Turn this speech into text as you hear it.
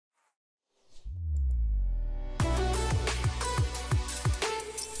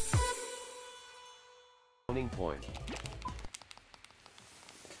point.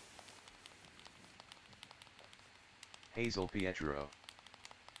 Hazel Pietro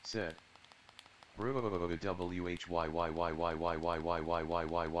said. Ready?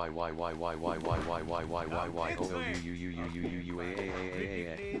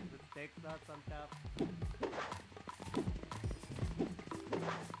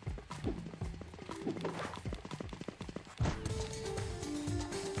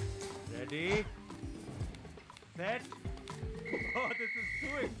 Set? Oh, this is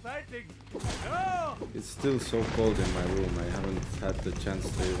too exciting! No! It's still so cold in my room, I haven't had the chance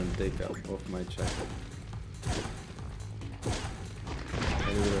to even take off my jacket. I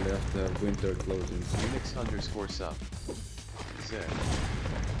literally have to have winter clothes inside. Unix_sub. Zed.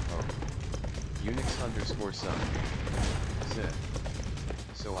 Oh. Unix_sub. Zed.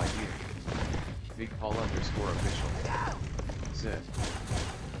 So I hear. Big Paul _official. Zed.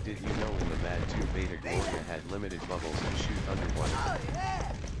 Did you know in the Mad 2 beta Gloria had limited bubbles to shoot underwater?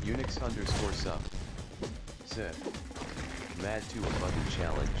 Unix_sub. Zed. Mad 2 abundant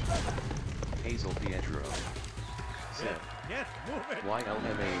challenge. Hazel Pietro. Zed. Yes, move it!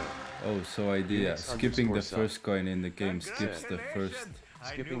 YLMAO. Oh, so idea. Skipping the first coin in the game skips the first.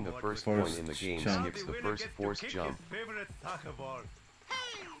 Skipping the first point in the game jump. skips the first forced jump. Favorite soccer ball.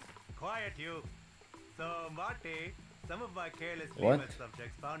 Hey! Quiet you. So, Marty, some of my careless female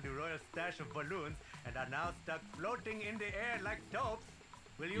subjects found the royal stash of balloons and are now stuck floating in the air like dopes.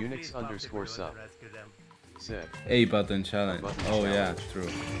 Will you please pop the balloons and rescue them? Zed. A button challenge. Yeah, true.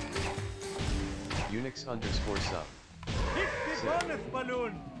 Unix_sub. Hit the bonus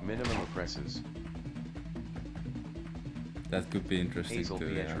balloon! Minimum oppresses. That could be interesting Hazel too,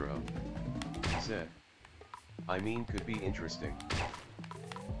 Pietro. Zed. I mean could be interesting.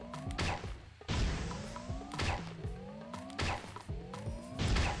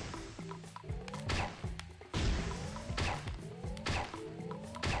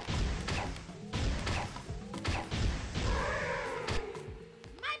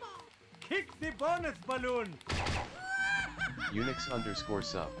 Kick the bonus balloon!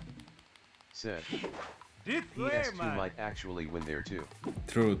 Unix_sub. Zed. This way, PS2 man! might actually win there too.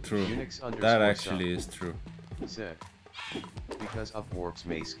 True. That actually is true. Zed. Because upwarps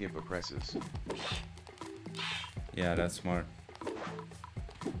may skip oppresses. Yeah, that's smart.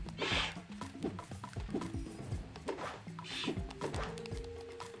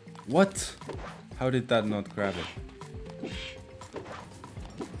 What? How did that not grab it?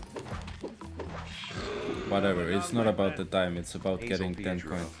 Whatever, it's not about the time, it's about getting 10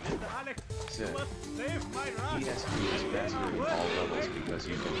 coins. Zed. PS2 is faster in all levels because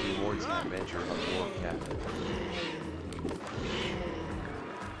you can do Lord's Adventure of Warp Captain.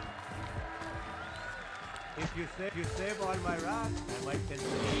 If you save all my rocks, I might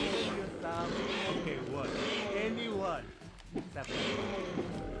consider giving you some. Okay, what? Anyone. Except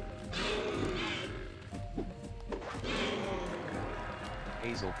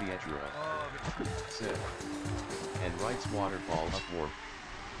Hazel Pietro. Zed. And writes waterfall upwarp.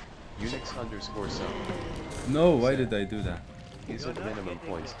 Unix_sub. No, why did I do that? Isn't minimum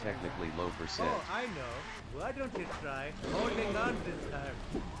points technically low percent? Oh, I know. Why don't you try holding on this time?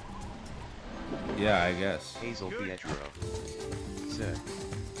 Yeah, I guess. Hazel Pietro. Zed.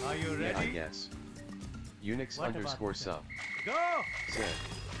 Are you ready? Yeah, I guess. Unix_sub. Go! Zed.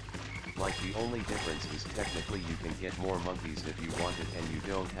 Like the only difference is technically you can get more monkeys if you want it and you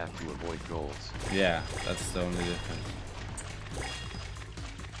don't have to avoid goals. Yeah, that's the only difference.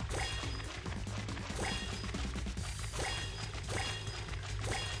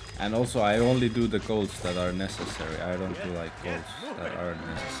 And also I only do the goals that are necessary. I don't do like goals that aren't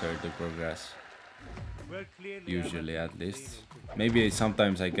necessary to progress. Usually at least. Maybe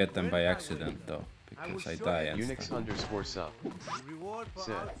sometimes I get them by accident though, because I die and Unix_sub.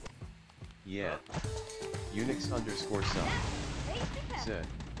 Zed. Yeah. Unix_sub. Zed.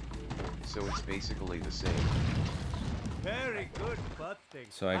 So it's basically the same. Very good busting.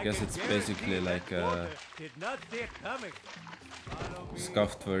 So I guess it's basically like a Did not see it coming.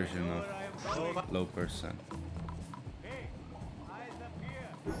 scuffed version of low percent. Hey, eyes up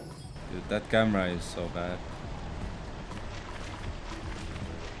here. Dude, that camera is so bad.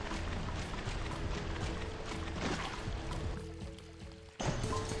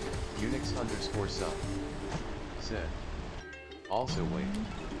 Unix_sub. Zed. Also wait.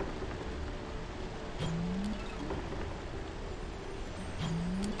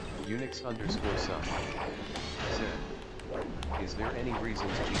 Unix_sub. Zed. Is there any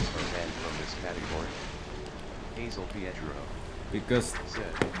reasons cheats are banned from this category? Hazel Pietro. Because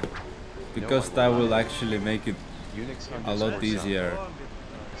Zed. that will actually make it a lot easier.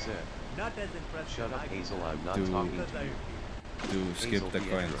 Zed. Not as impressed. Shut as up, I Hazel, can. I'm not Do- talking Because to I you. to skip Hazel the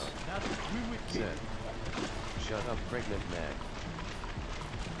Pietro. coins. now agree with me. Zed. Shut up, pregnant man.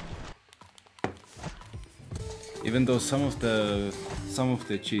 Even though some of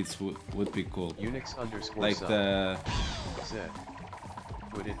the cheats would be cool, Unix underscore like sub. the Zed.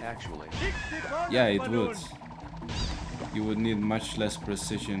 Would it actually? yeah, it would. You would need much less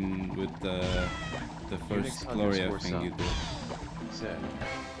precision with the first Unix Gloria underscore thing you sub. do. Zed.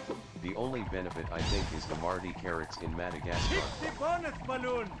 The only benefit I think is the Marty carrots in Madagascar. Hit the bonus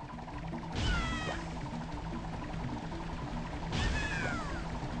balloon.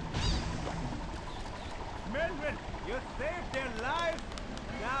 Melvin, you saved their lives.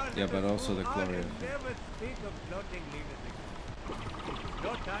 Now Yeah, but also the Gloria. Gloria. Never speak of floating levers again.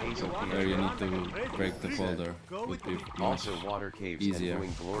 No time Hazel to walk Pietro. Where you around need like a to crazy break the freak. folder Go would with be me. much Also water caves easier. and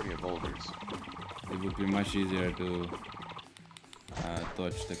doing Gloria boulders. It would be much easier to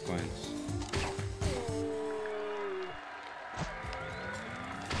dodge the coins.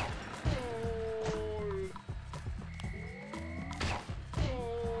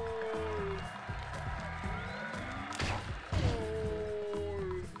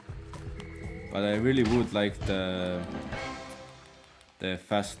 But I really would like the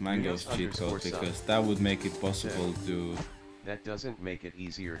fast mangoes Unix cheat code underscore sub. because that would make it possible to That doesn't make it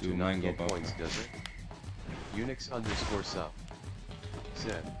easier Do to not mango get buffer. points, does it? Unix underscore sub.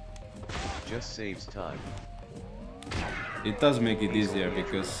 Zed. Just saves time. it does make it easier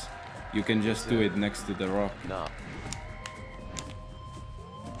because you can just do it next to the rock. Nah.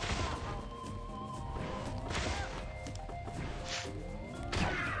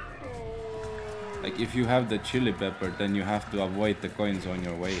 Like if you have the chili pepper, then you have to avoid the coins on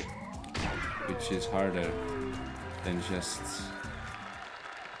your way, which is harder than just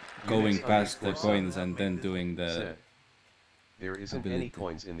going Unix past the underscore coins sub. and then doing the Zed. There isn't any ability.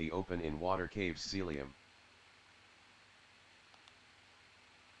 coins in the open in water caves Celium.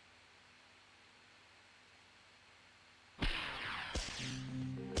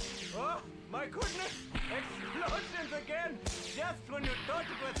 Oh, my goodness! Explosions again! Just when you thought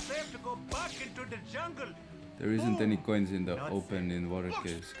it was safe to go back into the jungle. There isn't any coins in the Not open safe. in water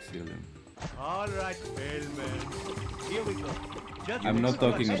caves, Xilium. All right, Mailman. Here we go. Just I'm make not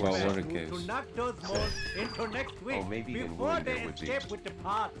sure talking the about headband water moves caves. To knock those moles into next week maybe in before Wound they there would be. escape with the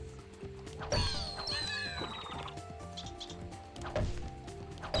parts.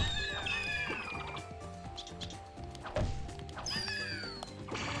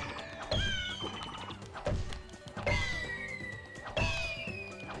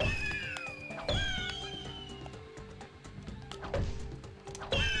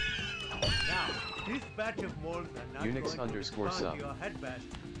 Now, this batch of moles are not Unix going to underscore respond sub. to your headband.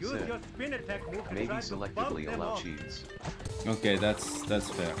 Use Zed. your spin attack move to Maybe try to bump selectively them allow off. cheats. Okay, that's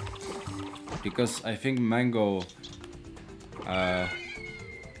fair. Because I think mango,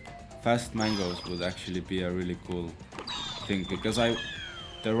 fast mangoes would actually be a really cool thing. Because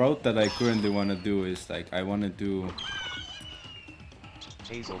the route that I currently want to do is like I want to do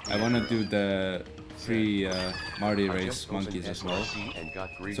the free Marty I race just opened monkeys as well. SRC and got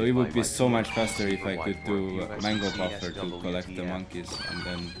greeted So it would by be my so much PhD faster if I super could white do work US mango buffer to CSWTF. collect the monkeys and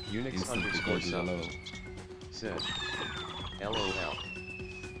then Unix instantly underscore go to the sub. level. Zed. LOL.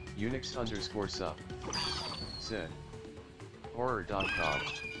 Unix underscore sub. Zed. Horror.com.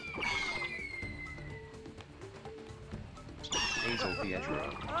 Hazel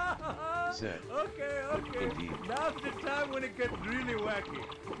Pietro. Zed. Okay. Indeed. Now's the time when it gets really wacky.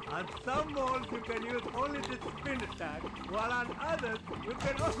 On some moles you can use only the spin attack, while on others you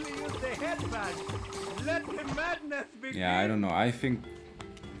can only use the headband. Let the madness begin. Yeah, I don't know. I think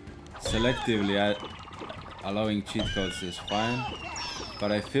selectively allowing cheat codes is fine,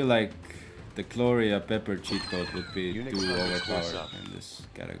 but I feel like the Gloria Pepper cheat code would be Unix too underscore overpowered sub. in this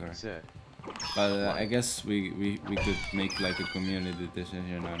category. Zed. But I guess we could make like a community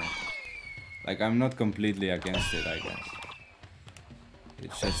decision on it. Like I'm not completely against it, I guess.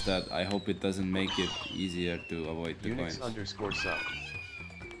 It's just that I hope it doesn't make it easier to avoid the Unix coins. underscore sub.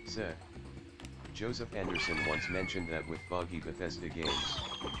 Zed. Joseph Anderson once mentioned that with buggy Bethesda games.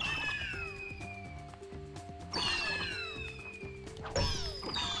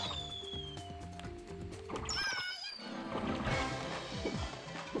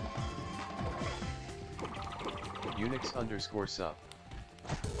 Unix underscore sub.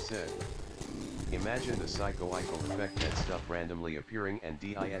 Zed. Imagine the psychoidal effect that stuff randomly appearing and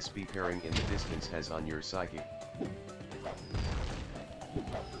DISP pairing in the distance has on your psyche.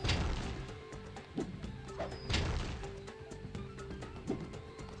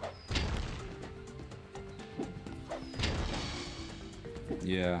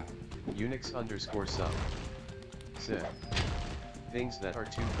 Yeah, Unix underscore sub. Said. Things that are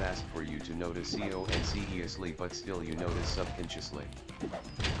too fast for you to notice consciously but still you notice subconsciously.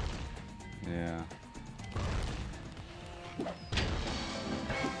 Yeah.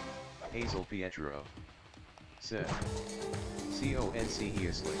 Hazel Pietro. Said.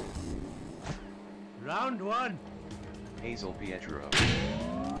 Consciously. Round 1. Hazel Pietro.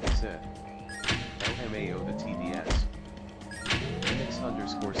 Said. LMAO the TDS. Unix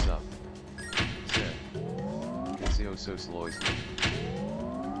underscore sub. Said. Consciously.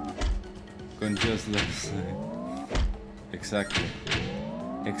 Consciously. Exactly.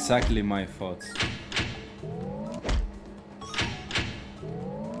 Exactly my thoughts.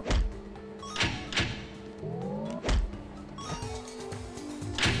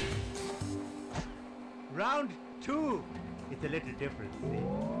 Round 2. It's a little different, see?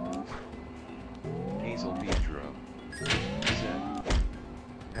 Hazel Pietro. Said.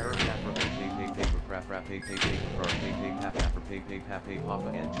 Papa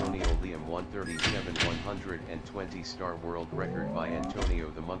Antonio Liam 137 120 star world record by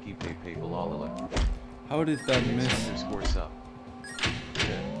Antonio the Monkey Pepe Balalala. How did that miss? Underscore sub.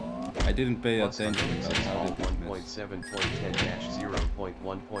 I didn't pay attention, but how did it miss?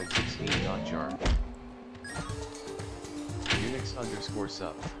 1.7.10-0.1.16 jar. Unix underscore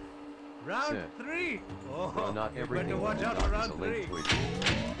sub. Round 3. Oh, not you everything better watch out for is round a link 3. to it.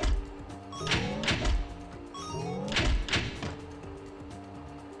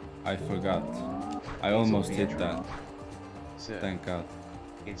 I forgot. I almost hit that. Said. Thank God.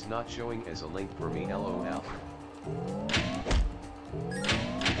 It's not showing as a link for me, LOL.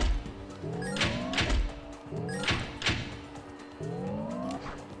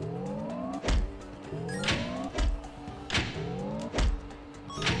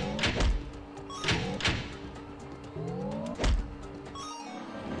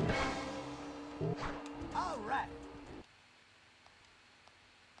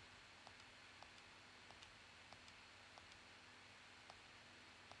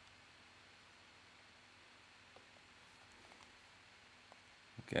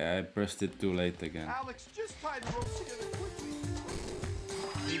 Okay, I pressed it too late again. Alex, just tie the ropes together quickly.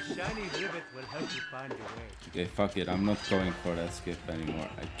 These shiny rivets will help you find your way. Okay, fuck it. I'm not going for that skip anymore.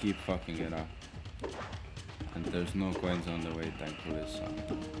 I keep fucking it up. And there's no coins on the way, thankfully, so...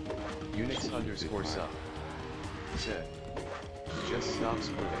 Unix underscore sub. Said. Just stop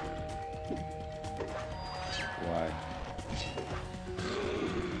splitting. Why?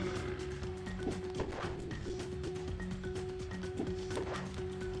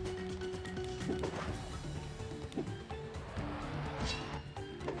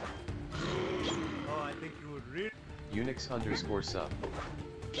 Unix underscore sub.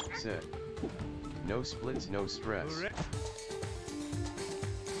 Said. No splits, no stress.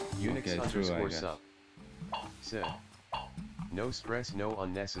 Unix underscore sub. Said. No stress, no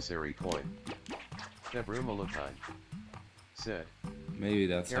unnecessary coin. Februmalukai. Said. Maybe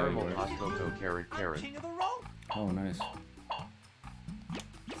that's how it Caramel works. hot cocoa carrot. King of the road. Oh, nice.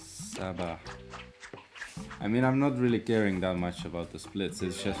 Sabah. I mean, I'm not really caring that much about the splits.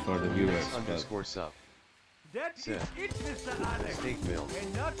 It's just for the viewers. Unix underscore sub. That is it, Mr. Alex. Steak milk.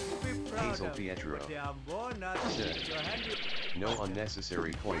 And not to be proud Hazel of, Pietro. but they are more not your hand. No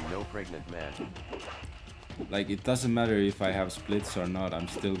unnecessary coin, no pregnant man. Like, it doesn't matter if I have splits or not. I'm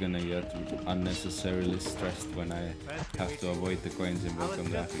still gonna get unnecessarily stressed when I have to avoid the coins in Welcome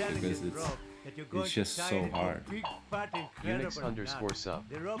Graphic because it's just so hard. Unix underscore sub.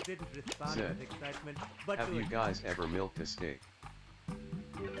 The rope didn't respond Said. with excitement, but Have you guys ever milked a steak?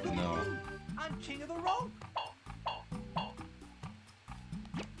 No. I'm king of the road.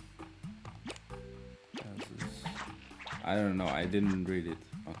 I don't know, I didn't read it.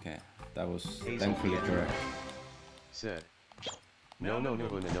 Okay, that was thankfully correct. Said. No, Ponpo.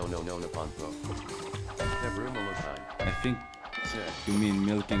 I think Said. you mean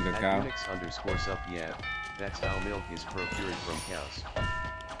milking a cow. Unix underscore sub, yeah. That's how milk is procured from cows.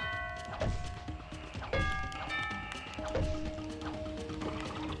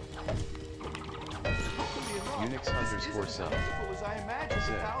 Unix underscore sub.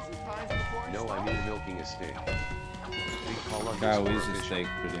 Said. No, I mean milking a steak. Big call Cow underscore is a official. steak,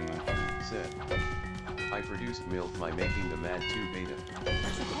 pretty much. Said. I produced milk by making the Mad 2 beta.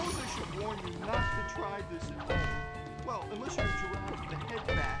 I suppose I should warn you not to try this at home. Well, unless you're Gerard the head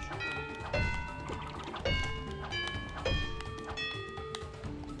basher.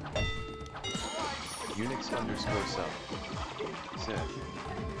 Unix underscore sub. Said.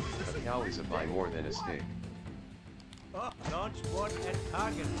 A cow is a buy more than a steak. Oh, launch one at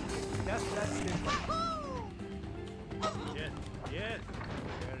target. Just that simple. Yes, yes.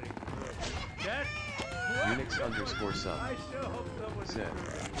 Very good. Unix_sub. I sure hope someone Zed.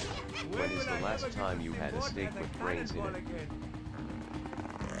 When When is will the I last ever get time to you see had a water steak as a with brains in cannonball it? again?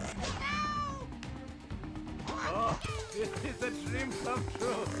 Oh, this is a dream come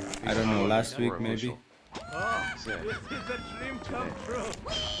true. I don't know, last Or week maybe. official. Oh, Zed. this is a dream come true.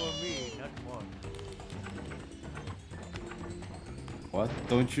 For me, not more. What?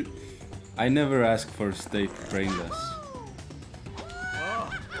 Don't you? I never ask for steak brainless. Oh,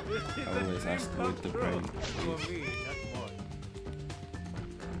 this is I a always dream ask come with the true. brain. For me, not more.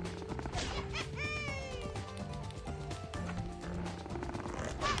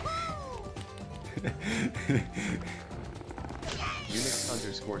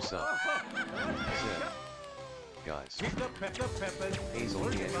 Unix_sub. Zed. Guys. Pick up peppers. Hazel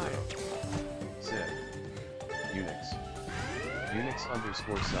Pietro. Zed. Unix.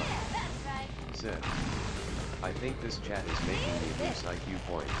 Unix_sub. Zed. I think this chat is making me lose IQ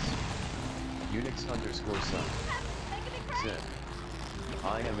points. Unix_sub. Zed.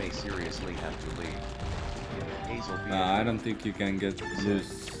 IMA seriously have to leave. Hazel Pietro. Nah, I don't think you can get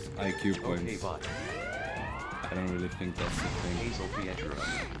lose IQ Okay, points. bye. I don't really think that's the thing. Hazel Pietro.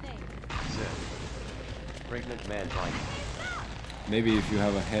 Zed. Pregnant man bite. Maybe if you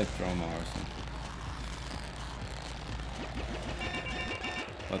have a head trauma or something.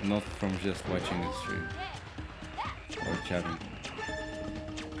 But not from just watching the stream. Or chatting.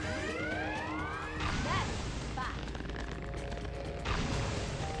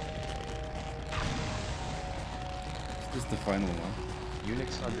 Is this the final one?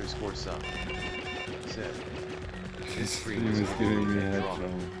 Unix_sub. Zed. This stream stream is is giving me head head trauma.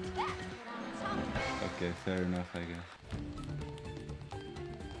 trauma. Okay, fair enough, I guess.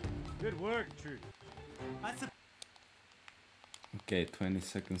 Good work, True. Okay, 20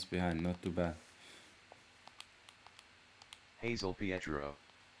 seconds behind, not too bad. Hazel Pietro.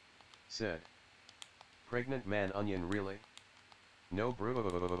 Said. Pregnant man onion really? No bro,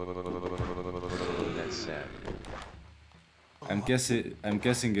 that's sad. I'm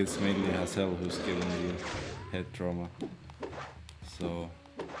guessing it's mainly Hazel who's giving you head trauma. So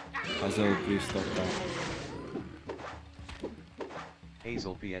Hazel, please stop that.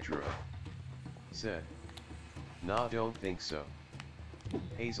 Hazel Pietro. Said. Nah, don't think so.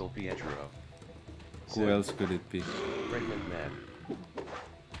 Hazel Pietro. Who else could it be? Pregnant man.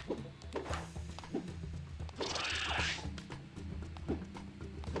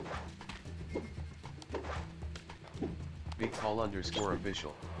 Big Paul _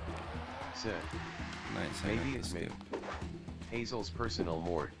 official. Said. Nice, I Maybe got it's the me. skip. Hazel's personal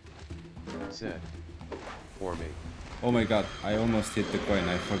mort. Said. For me. Oh my god, I almost hit the coin.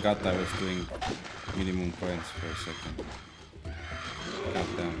 I forgot I was doing minimum coins for a second. God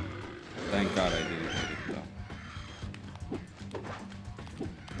damn. Thank god I didn't hit it though.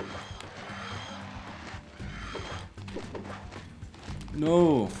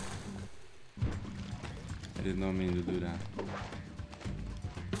 No! I did not mean to do that.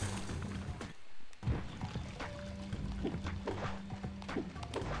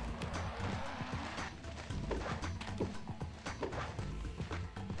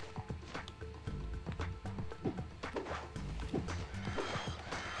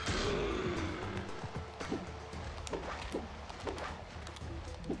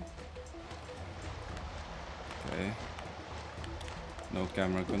 Okay. No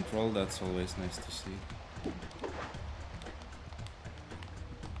camera control, that's always nice to see.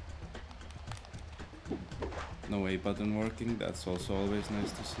 No A button working, that's also always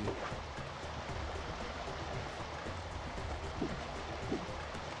nice to see.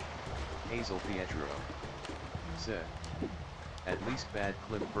 Hazel Pietro. Said. At least bad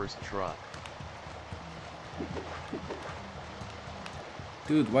clip first try.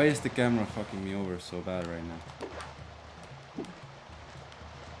 Dude, why is the camera fucking me over so bad right now?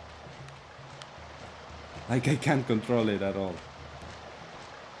 Like I can't control it at all.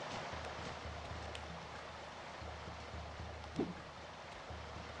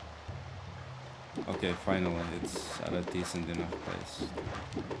 Okay, finally it's at a decent enough place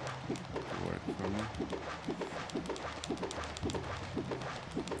to work for me.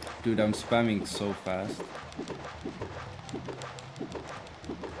 Dude, I'm spamming so fast.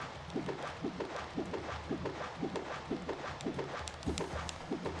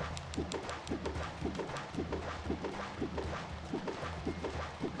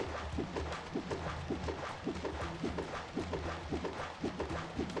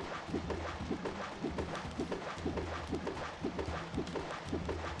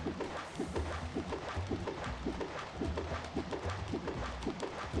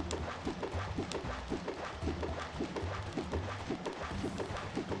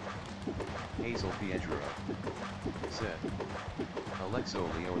 Pietro. Said. Alexo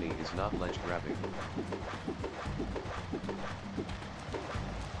Leone is not ledge grabbing.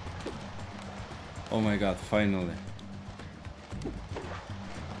 Oh my god, finally.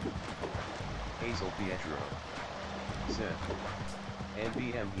 Hazel Pietro. Said. And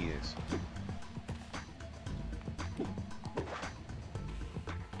BM he is.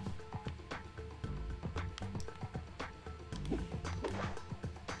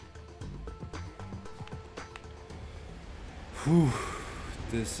 Whew.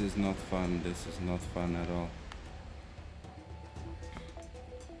 This is not fun. This is not fun at all.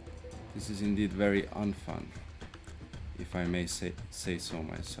 This is indeed very unfun, if I may say so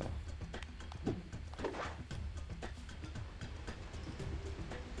myself.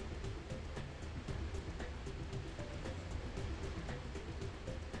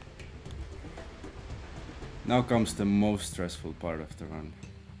 Now comes the most stressful part of the run.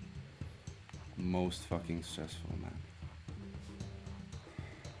 Most fucking stressful, man.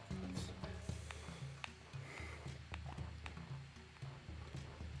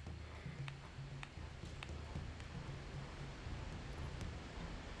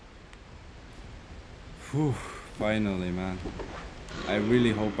 Whew, finally, man. I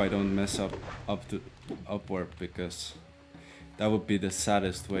really hope I don't mess up upward, because that would be the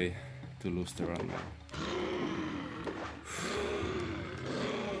saddest way to lose the run, man.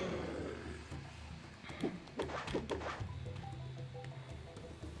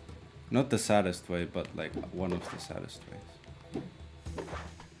 Not the saddest way, but like one of the saddest ways.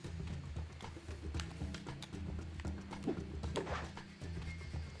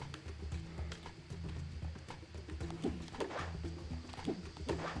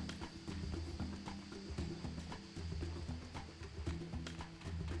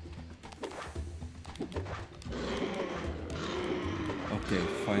 Okay,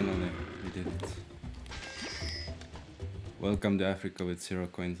 finally, we did it. Welcome to Africa with 0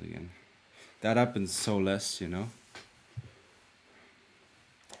 coins again. That happens so less, you know.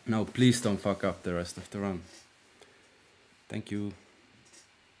 No, please don't fuck up the rest of the run. Thank you.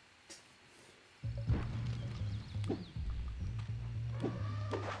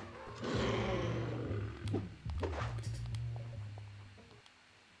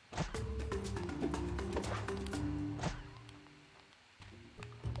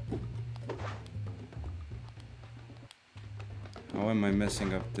 How am I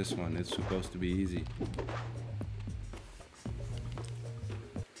messing up this one? It's supposed to be easy.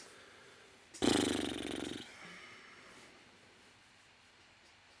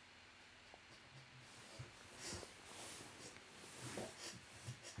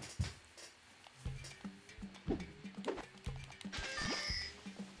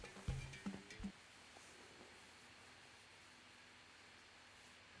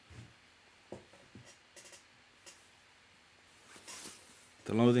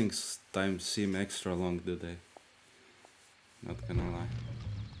 The loading times seem extra long, do they? Not gonna lie.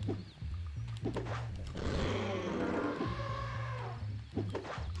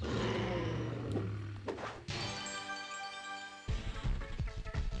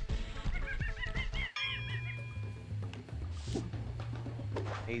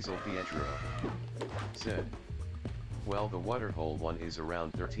 Hazel Pietro. Said. Well, the waterhole one is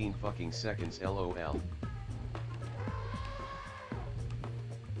around 13 fucking seconds LOL.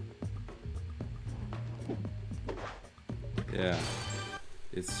 Yeah,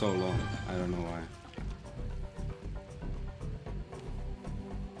 it's so long. I don't know why.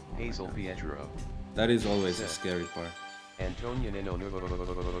 Hazel Pietro. That is always a scary part. Antonia Nino.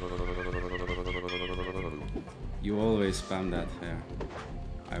 You always spam that hair.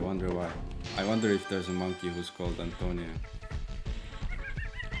 I wonder why. I wonder if there's a monkey who's called Antonia.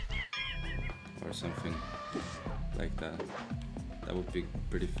 Or something like that. That would be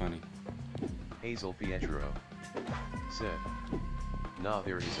pretty funny. Hazel Pietro. Said. Nah,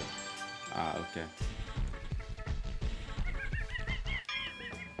 there isn't. Ah, okay.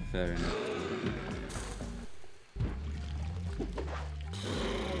 Fair enough.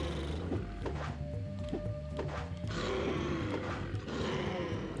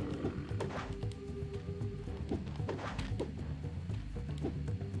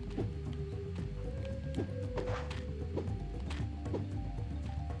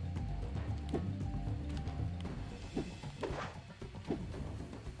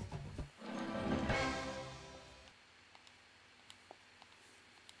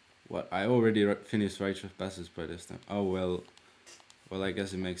 What? I already finished righteous passes by this time. Oh well. Well, I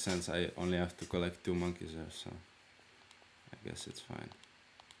guess it makes sense. I only have to collect 2 monkeys there, so I guess it's fine.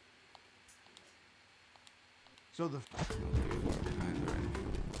 So the Not too far behind or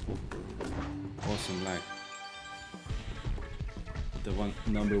anything. Awesome lag. The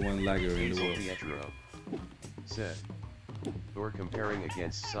 #1 lagger in the world. Pietro said, "You're comparing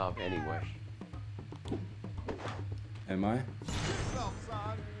against Saab anyway." Am I?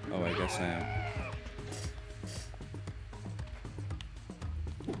 Oh, I guess I am.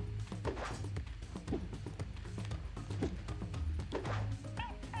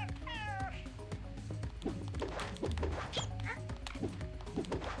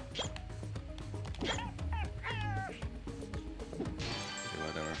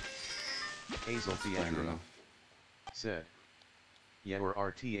 Pietro said, "Your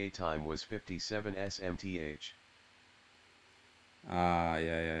RTA time was 57 SMTH." Ah,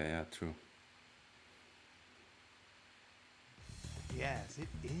 yeah, true. Yes, it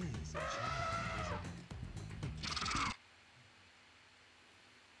is a challenge, isn't it?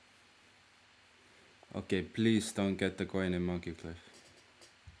 Okay, please don't get the coin in Monkey Cliff.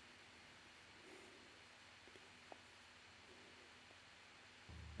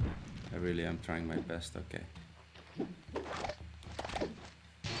 I really am trying my best, okay.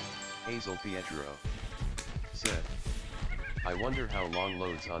 Pietro said, "I wonder how long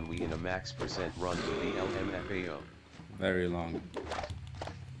loads on we in a max % run with the LMFAO." Very long.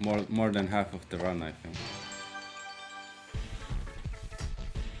 More than half of the run, I think.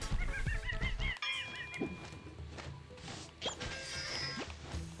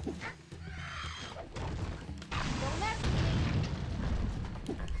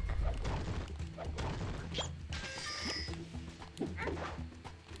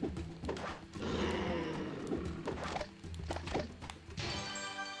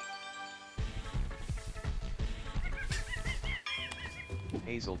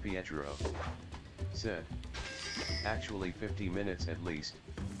 Pietro said, "Actually 50 minutes at least,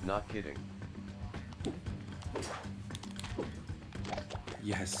 not kidding."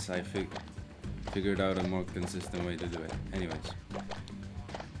 Yes, I figured out a more consistent way to do it. Anyways.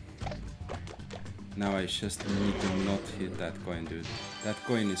 Now I just need to not hit that coin, dude. That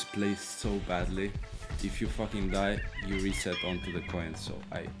coin is placed so badly. If you fucking die, you reset onto the coin, so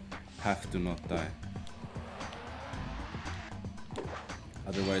I have to not die.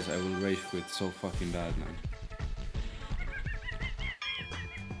 Otherwise I will rage quit so fucking bad, man.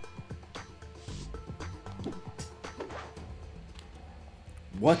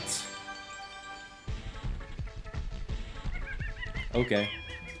 What? Okay.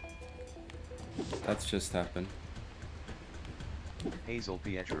 That's just happened.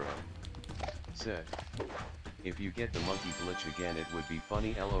 Pietro said, "If you get the monkey glitch again it would be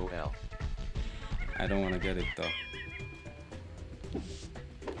funny LOL." I don't want to get it though.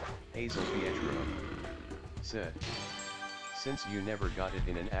 Pietro said, "Since you never got it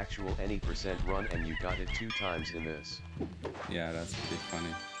in an actual any % run and you got it 2 times in this." Yeah, that's pretty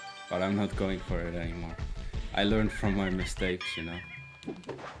funny. But I'm not going for it anymore. I learned from my mistakes, you know.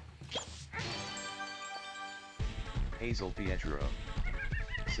 Pietro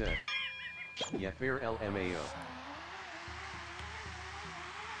said, "Yeah, fair LMAO."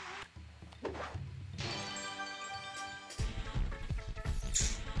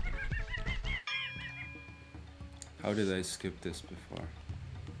 How did I skip this before?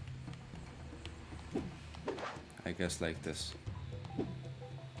 I guess like this.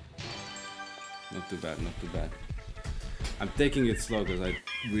 Not too bad, not too bad. I'm taking it slow because I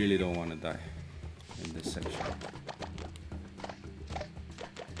really don't want to die in this section.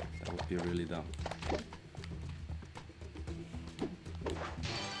 That would be really dumb.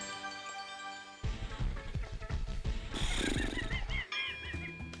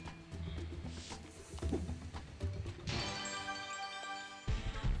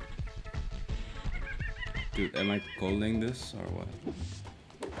 Dude, am I calling this or what?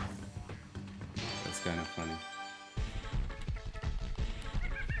 That's kind of funny.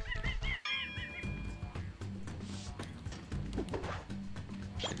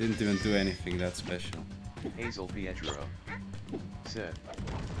 I didn't even do anything that special. Pietro said,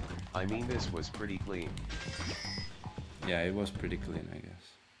 "I mean this was pretty clean." Yeah, it was pretty clean, I guess.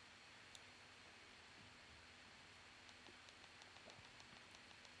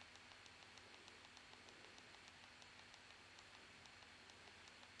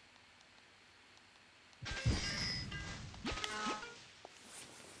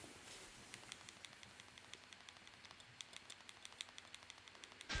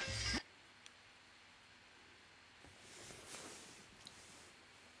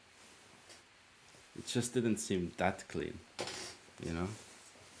 It just didn't seem that clean, you know?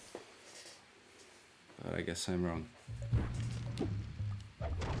 But I guess I'm wrong.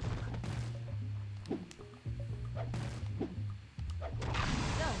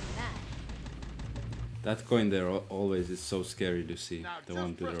 So, That coin there always is so scary to see. The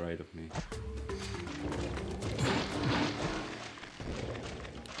one to the right of me.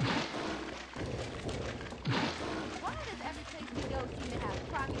 Why does every place we go seem to have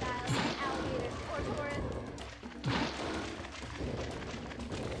crocodiles, alligators, or tourists?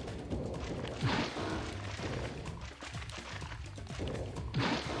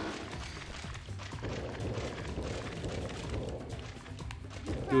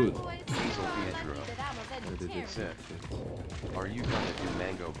 Dude. Zip. Are you gonna do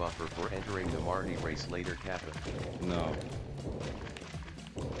mango buffer for entering the Marty race later, Kappa? No.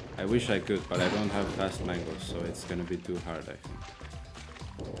 I wish I could, but I don't have fast mangoes, so it's gonna be too hard, I think.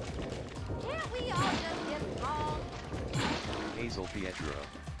 Can't we all just get along? Hazel Pietro.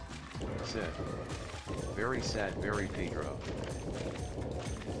 Zip. Very sad, very Pedro.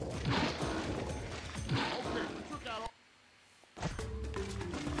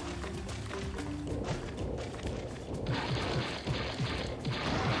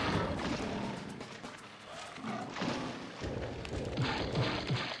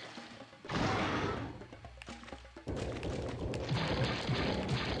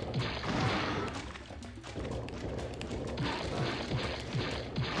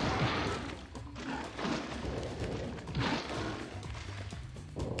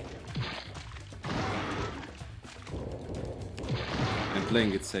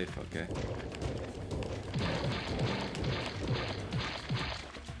 Playing it safe, okay.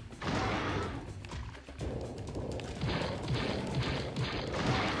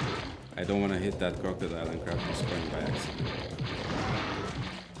 I don't want to hit that crocodile and grab this coin by accident.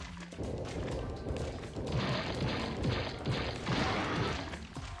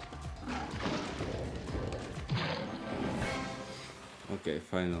 Okay,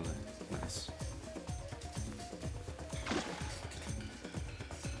 finally. Nice.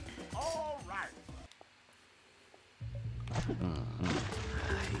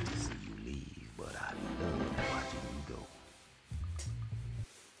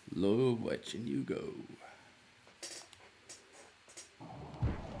 Love watching you go.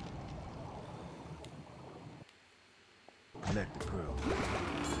 Let the girl.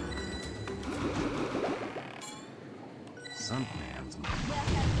 Some clams might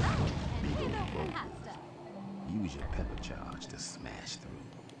be big on the road. Use your pepper charge to smash through.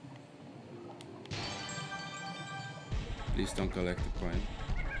 Please don't collect the coin.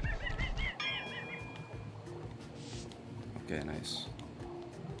 Okay, nice.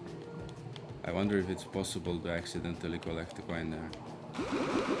 I wonder if it's possible to accidentally collect the coin there.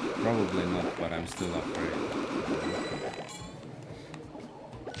 Probably not, but I'm still afraid.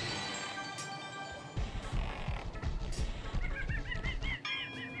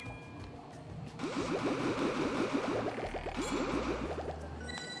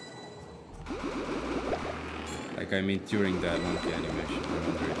 Like, I mean, during that monkey animation, I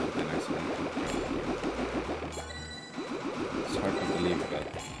wonder if I can accidentally collect the coin. It's hard to believe, but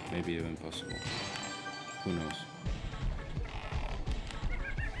maybe even possible. Who knows?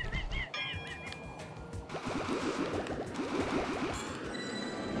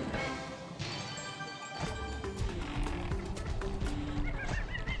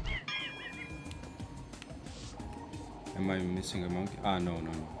 Am I missing a monkey? Ah, no.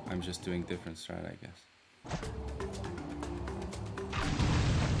 I'm just doing different strat, I guess.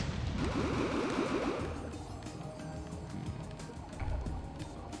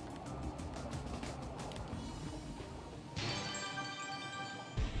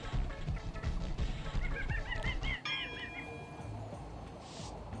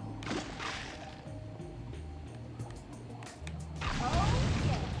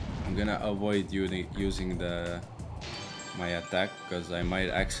 I'm gonna avoid using my attack because I might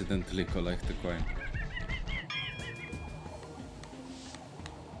accidentally collect the coin.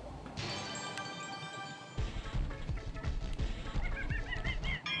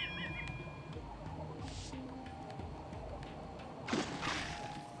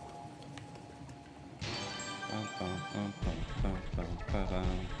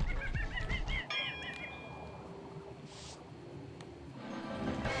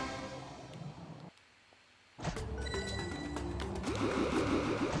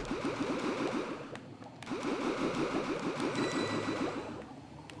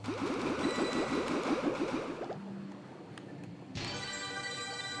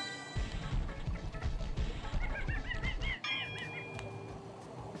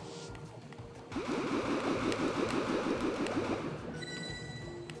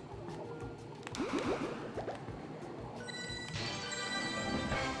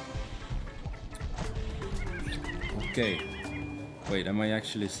 Okay. Wait, am I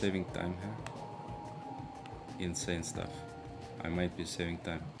actually saving time here? insane stuff. I might be saving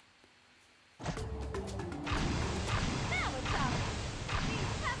time.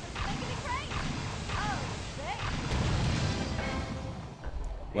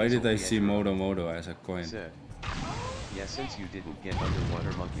 Why did I see Modo as a coin? Said. Yeah, since you didn't get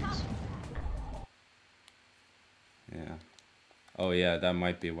underwater monkeys. Yeah. Oh yeah, that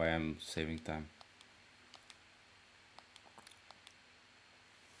might be why I'm saving time.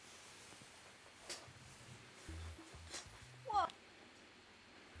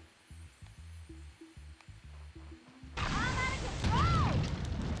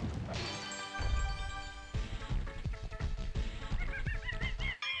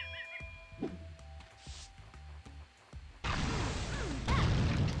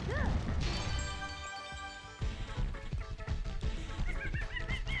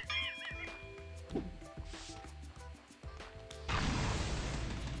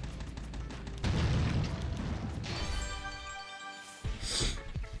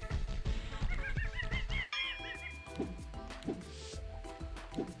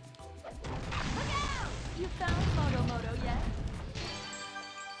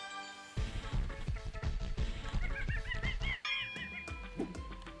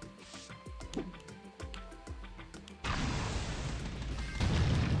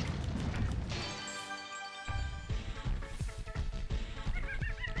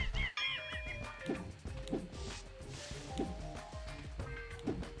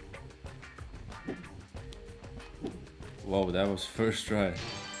 Whoa, that was first try.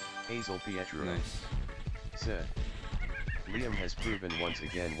 Hazel Pietro. Nice. Said. Liam has proven once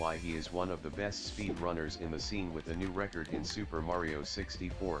again why he is one of the best speedrunners in the scene with a new record in Super Mario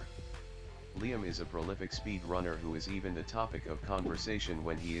 64. Liam is a prolific speedrunner who is even the topic of conversation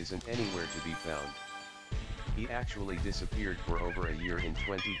when he isn't anywhere to be found. He actually disappeared for over a year in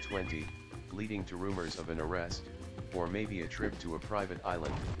 2020, leading to rumors of an arrest, or maybe a trip to a private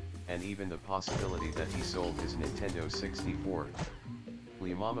island, and even the possibility that he sold his Nintendo 64.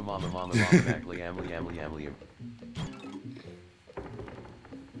 Liam mama mac liam.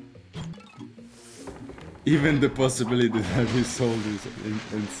 Even the possibility that he sold his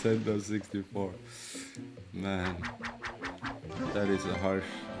Nintendo 64. Man, that is a harsh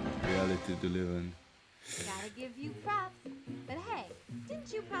reality to live in. Gotta give you props. But hey,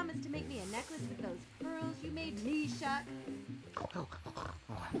 didn't you promise to make me a necklace with those pearls you made me shut?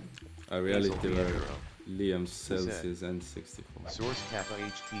 A reality where Liam sells his N64. Source kappa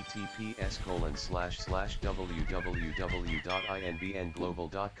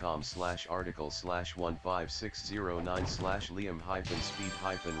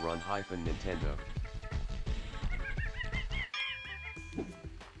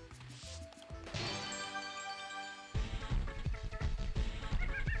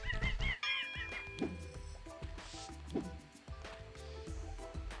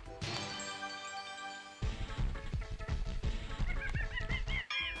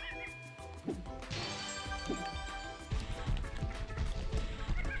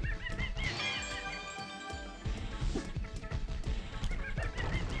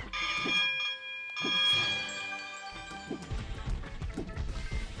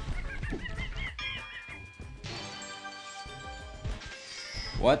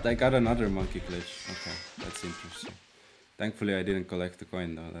What? I got another monkey glitch. Okay, that's interesting. Thankfully I didn't collect the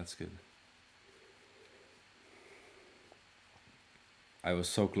coin though, that's good. I was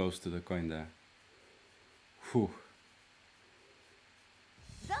so close to the coin there. Whew.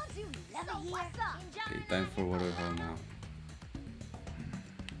 Don't you love it here? Okay, time for waterhole now.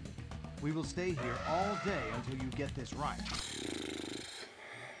 We will stay here all day until you get this right.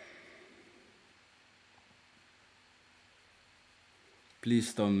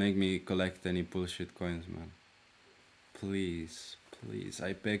 Please don't make me collect any bullshit coins, man. Please, please,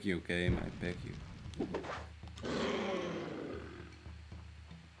 I beg you, game, I beg you.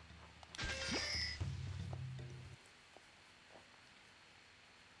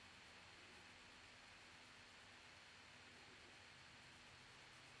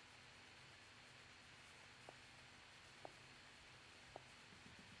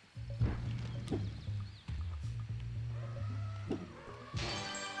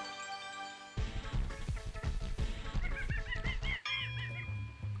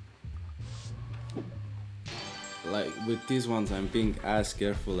 Like, with these ones, I'm being as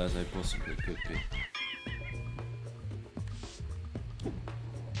careful as I possibly could be.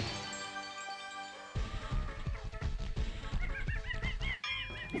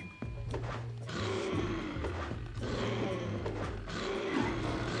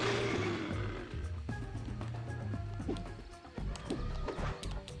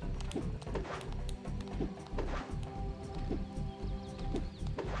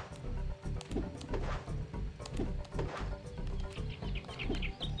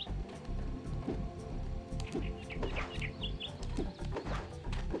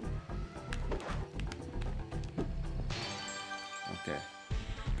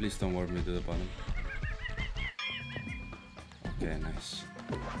 Please don't warp me to the bottom. Okay, nice.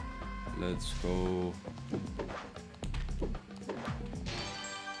 Let's go.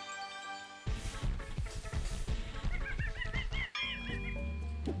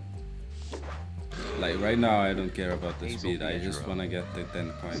 Like right now I don't care about the speed, I just wanna get the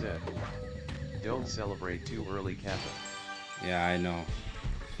 10 coin. Don't celebrate too early, Kappa. Yeah, I know.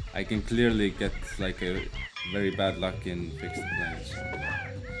 I can clearly get like a very bad luck in fixed planes.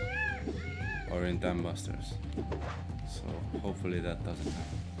 Or in Dam Busters. So hopefully that doesn't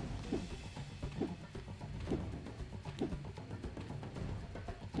happen.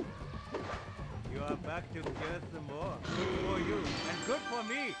 You are back to get some more. Good for you and good for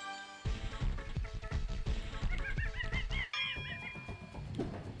me.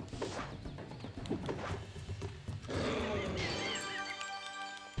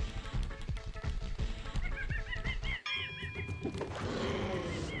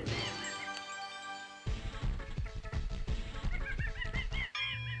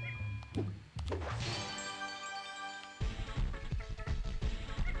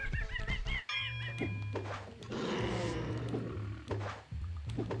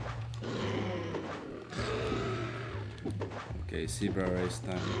 Okay, zebra race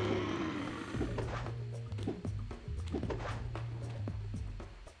time.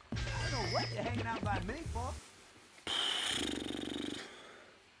 I don't know what you're hanging out by me for.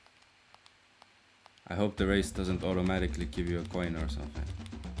 I hope the race doesn't automatically give you a coin or something.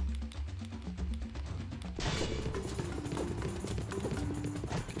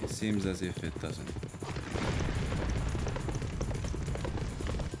 It seems as if it doesn't.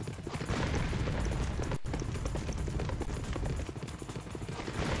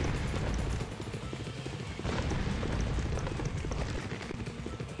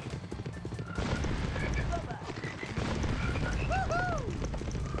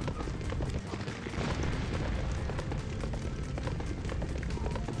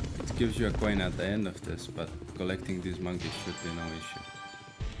 Gives you a coin at the end of this, but collecting these monkeys should be no issue.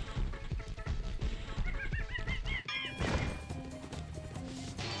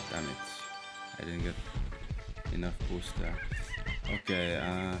 Damn it, I didn't get enough boost there. Okay,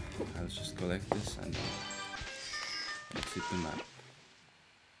 I'll just collect this and then exit the map.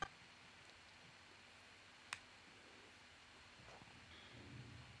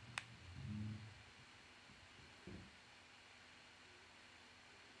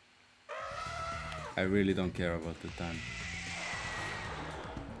 I really don't care about the time.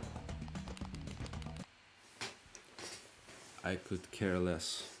 I could care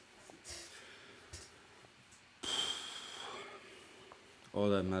less. All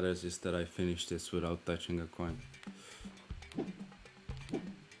that matters is that I finish this without touching a coin.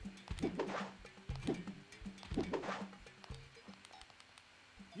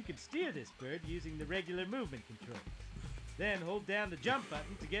 You can steer this bird using the regular movement controls. Then hold down the jump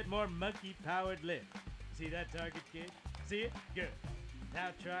button to get more monkey-powered lift. See that target, kid? See it? Good. Now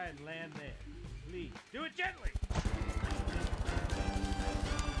try and land there. Please, do it gently!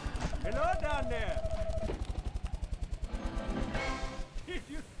 Hello down there! Did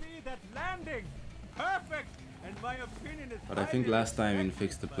you see that landing? Perfect! And my opinion is... But I think last time in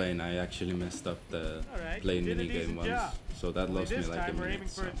Fix the Plane I actually messed up the plane minigame once. So that lost me like a minute.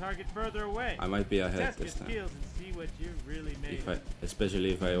 So I might be ahead this time. What you really made.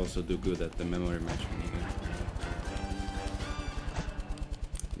 Especially if I also do good at the memory match minigame.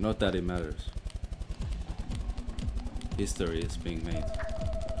 Not that it matters. History is being made.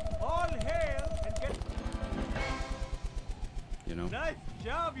 All hail and get... You know? Nice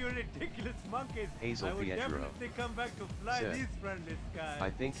job, you ridiculous monkeys. Hazel I would Pietro. definitely come back to fly these friendly skies. I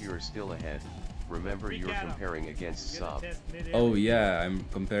think you're still ahead. Remember, you're comparing against Sub. Oh yeah, I'm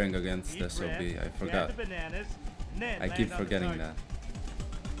comparing against the SOB. I forgot. I keep forgetting that.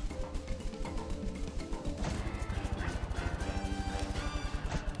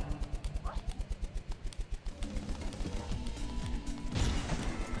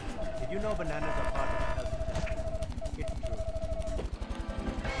 Did you know bananas are part of the health system? It's true.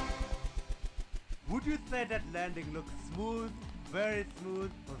 Would you say that landing looks smooth, very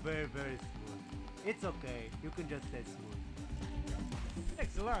smooth, or very, very smooth? It's okay. You can just say smooth.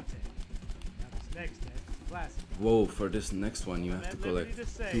 Excellent. Now this next test. Classic. Whoa, for this next one you have to collect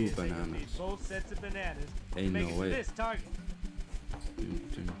 2 bananas. Both sets of bananas. Ain't no way. This target.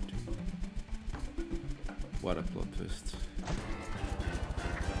 What a plot twist.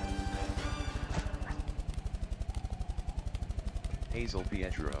 Hazel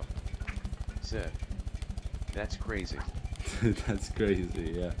Pietro. Sick. That's crazy. That's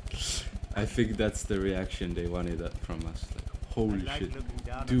crazy, yeah. I think that's the reaction they wanted from us. Like, holy shit.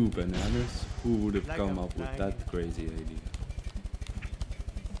 2 bananas? Who would have come up with that crazy idea?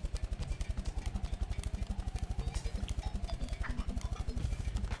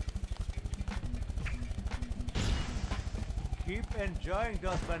 Keep enjoying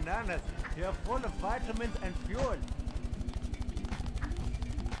those bananas. They're full of vitamins and fuel.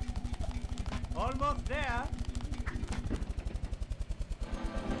 Almost there.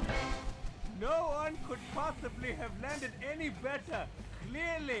 No one could possibly have landed any better.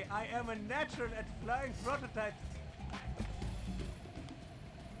 Clearly, I am a natural at flying prototypes.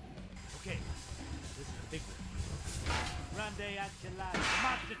 Okay, this is a big one. Grande enchilada, the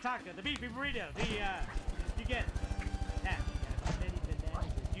monster taco, the beefy burrito, you get it. Now, as many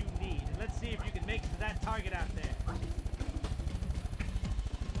bananas as you need, and let's see if you can make it to that target out there.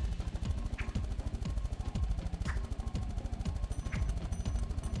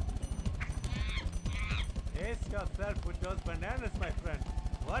 Pace yourself with those bananas, my friend.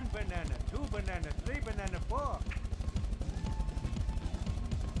 1 banana, 2 banana, 3 banana, 4.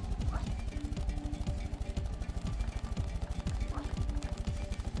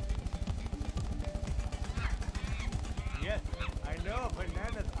 Yes, I know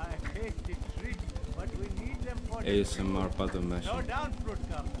bananas are a tasty treat, but we need them for ASMR button mashing. Slow down, fruit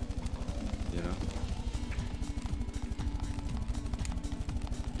cup. You know?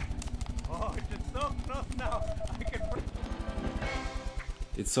 Oh, it is so close now. I can.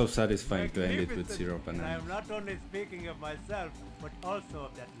 It's so satisfying to end it with 0 I bananas. am not only speaking of myself, but also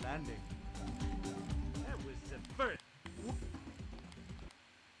of that landing. That was the first.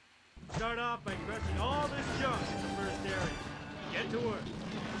 Start off by crushing all this junk in the first area. Get to work.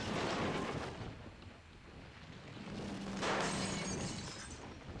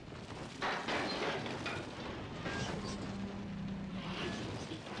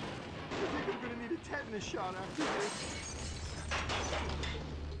 I think I'm gonna need a tetanus shot after this.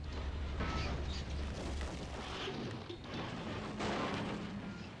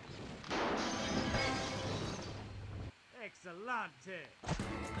 Excellente.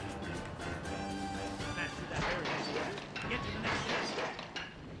 Master that area. Get to the next chest.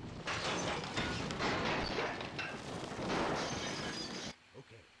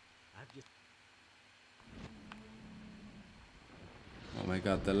 Okay, I've just. Oh my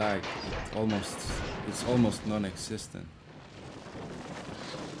god, the lag. It's almost non-existent.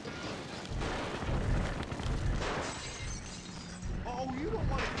 Oh, you don't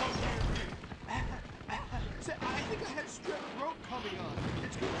want to come near me. Say, I think I have strep throat coming on.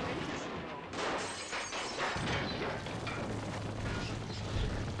 It's contagious, you know.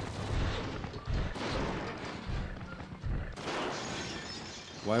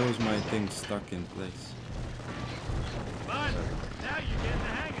 Why was my thing stuck in place? Fun! Now you're getting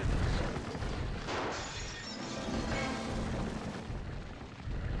the hang of it.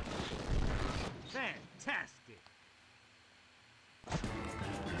 Fantastic!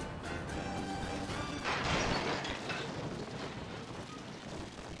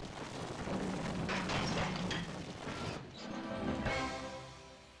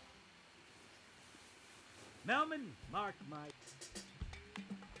 Melman, mark my...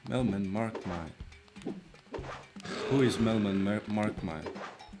 Melman mark mine. Who is Melman mark mine?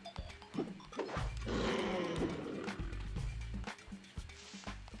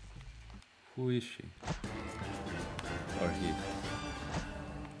 Who is she? Or he?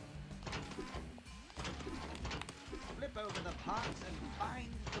 Flip over the parts and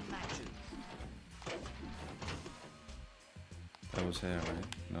find the matches. That was hair, right?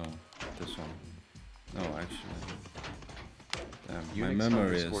 No, this one. No, actually. Damn, my Unix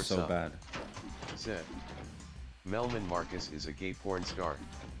memory is underscore so sub. bad. Said. Melman Marcus is a gay porn star.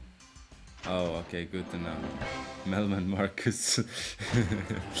 Oh, okay, good to know. Melman Marcus.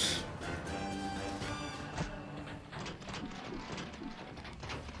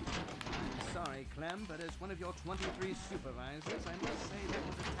 Sorry, Clem, but as one of your 23 supervisors, I must say that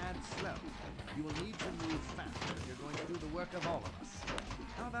was a tad slow. You will need to move faster if you're going to do the work of all of us.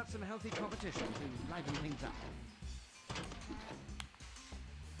 How about some healthy competition to liven things up?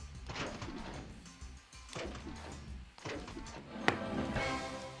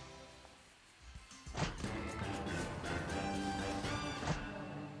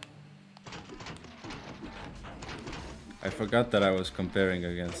 I forgot that I was comparing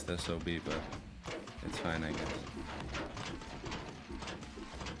against SOB, but it's fine, I guess.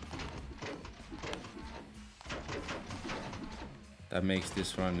 That makes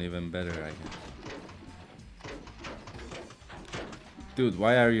this run even better, I guess. Dude,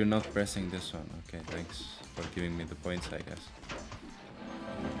 why are you not pressing this one? Okay, thanks for giving me the points, I guess.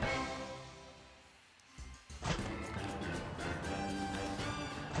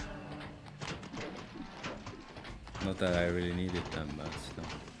 that I really needed them, but still.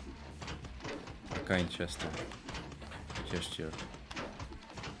 A kind gesture.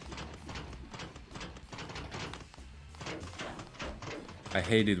 I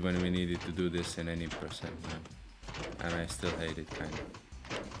hate it when we needed to do this in any percent, man. And I still hate it, kind of.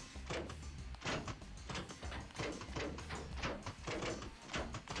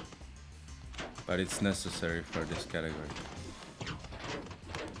 But it's necessary for this category.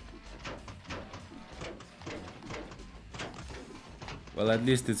 Well, at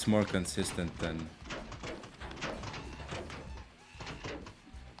least it's more consistent than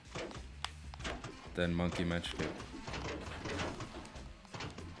Monkey Match Clip.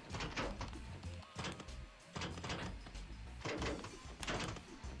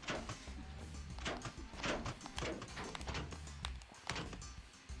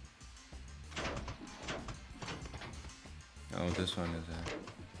 Oh, this one is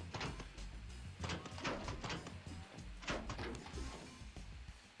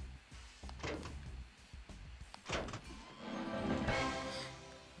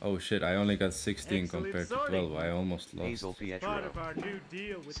Oh shit, I only got 16 compared to 12. I almost lost. Hazel Pietro. Part of our new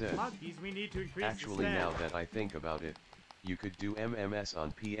deal with the monkeys, we need to increase Actually, the now that I think about it, you could do MMS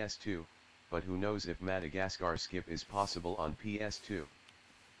on PS2, but who knows if Madagascar skip is possible on PS2.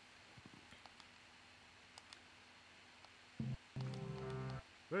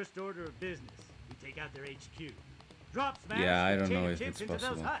 First order of business, we take out their HQ. Drop smash. Yeah, I don't potato know if chips it's into those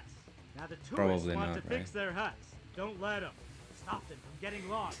possible. huts. Now the tourists Probably want not, to fix right? their huts. Don't let them. Stop them from getting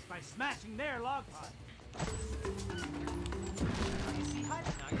lost by smashing their log hut. You see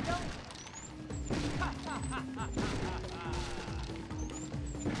huts, now you don't.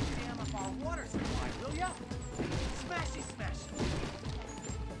 Jam up our water supply, will ya? Smashy smash.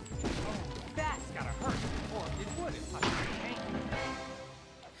 Oh, that's gotta hurt. Or it would if I ain't.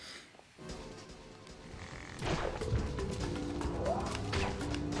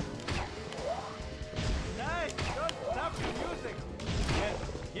 Nice! Don't stop the music! Yes,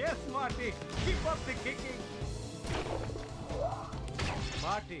 yes, Marty! Keep up the kicking!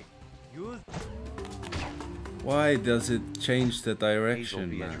 Marty, use... Why does it change the Hazel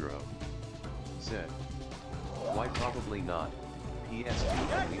direction, man? Pietro said. Why probably not?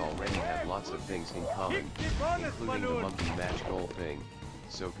 PS2 and we already have lots of things in common, including the monkey match goal thing,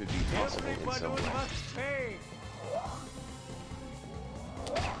 so could be possible in some way. must pay!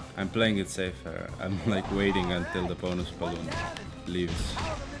 I'm playing it safer. I'm like waiting until the bonus balloon leaves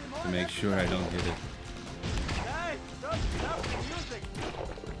to make sure I don't hit it. Nice! Don't stop the music!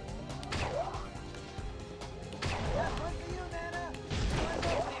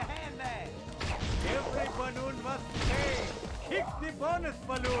 Every balloon must pay! Kick the bonus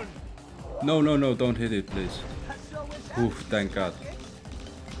balloon! No, don't hit it, please. Oof, thank God.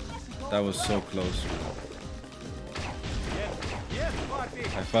 That was so close, man. Yes, Marty!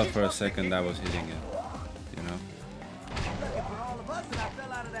 I felt for a second I was hitting it, you know?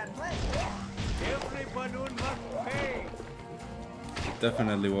 Every balloon must pay! It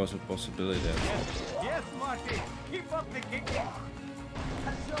definitely was a possibility. Yes, Marty! Keep up the kicking!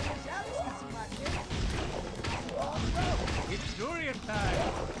 It's durian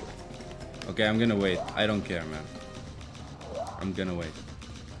time! Okay, I'm gonna wait. I don't care, man. I'm gonna wait.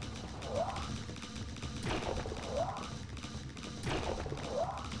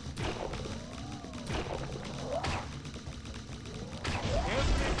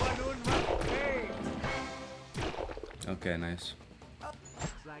 Every balloon must pay! Okay, nice.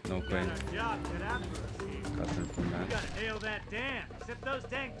 Like No we got coin. our job cut out for us here. Got her from We that. gotta nail that dam. Except those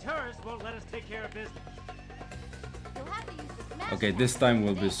dang tourists won't let us take care of business. You'll have to use the smash Okay, pad this to time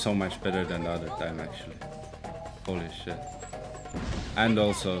will be make so much better than the other time, actually. Holy shit. And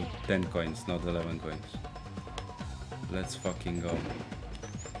also 10 coins, not 11 coins. Let's fucking go.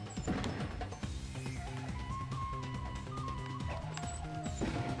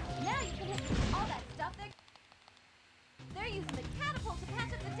 Now you can hit all that stuff they're using the catapult to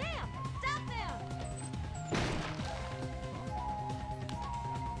patch up the dam. Stop them!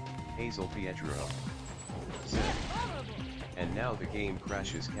 Hazel Pietro said. And now the game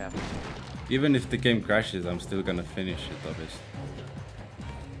crashes, Captain. Even if the game crashes, I'm still gonna finish it, obviously.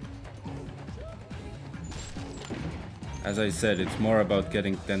 As I said, it's more about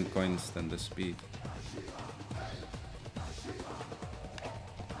getting 10 coins than the speed.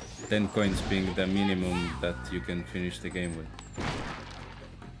 10 coins being the minimum that you can finish the game with.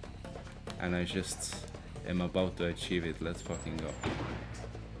 And I just am about to achieve it. Let's fucking go.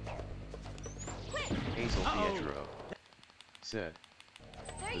 Hazel Pietro said.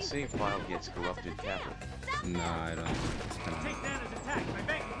 The save file gets corrupted, Captain. Nah, I don't. It's gonna... Take that as attack by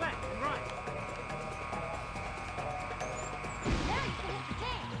banking left and right.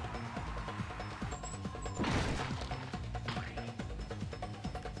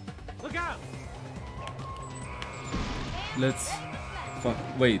 let's fuck.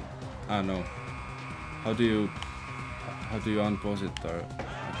 Wait. Ah no. How do you unpause it or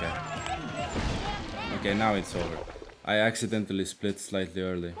okay? Okay, now it's over. I accidentally split slightly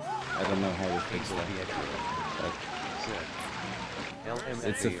early. I don't know how to fix that.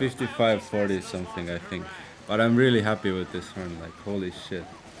 It's a 55-40 something, I think. But I'm really happy with this run. Like holy shit.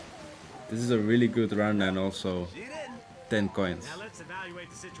 This is a really good run and also 10 coins. Now let's evaluate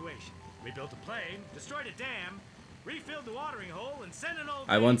the situation. We built a plane, destroyed a dam, refilled the watering hole, and sent an old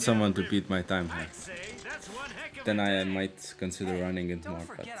I want someone to beat my time here. that's one heck of Then a I day. might consider running it more.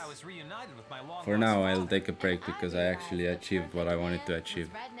 But I was reunited with my long for now, I'll take a break because I actually achieved what I wanted to achieve,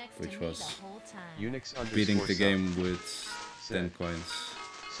 which was beating the game with 10 coins.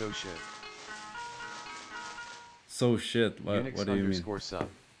 So shit. So shit. What do you mean? Sub.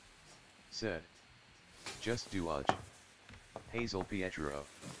 Said. Just do Udge. Hazel Pietro.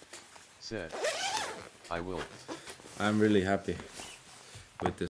 Said. I will. I'm really happy with this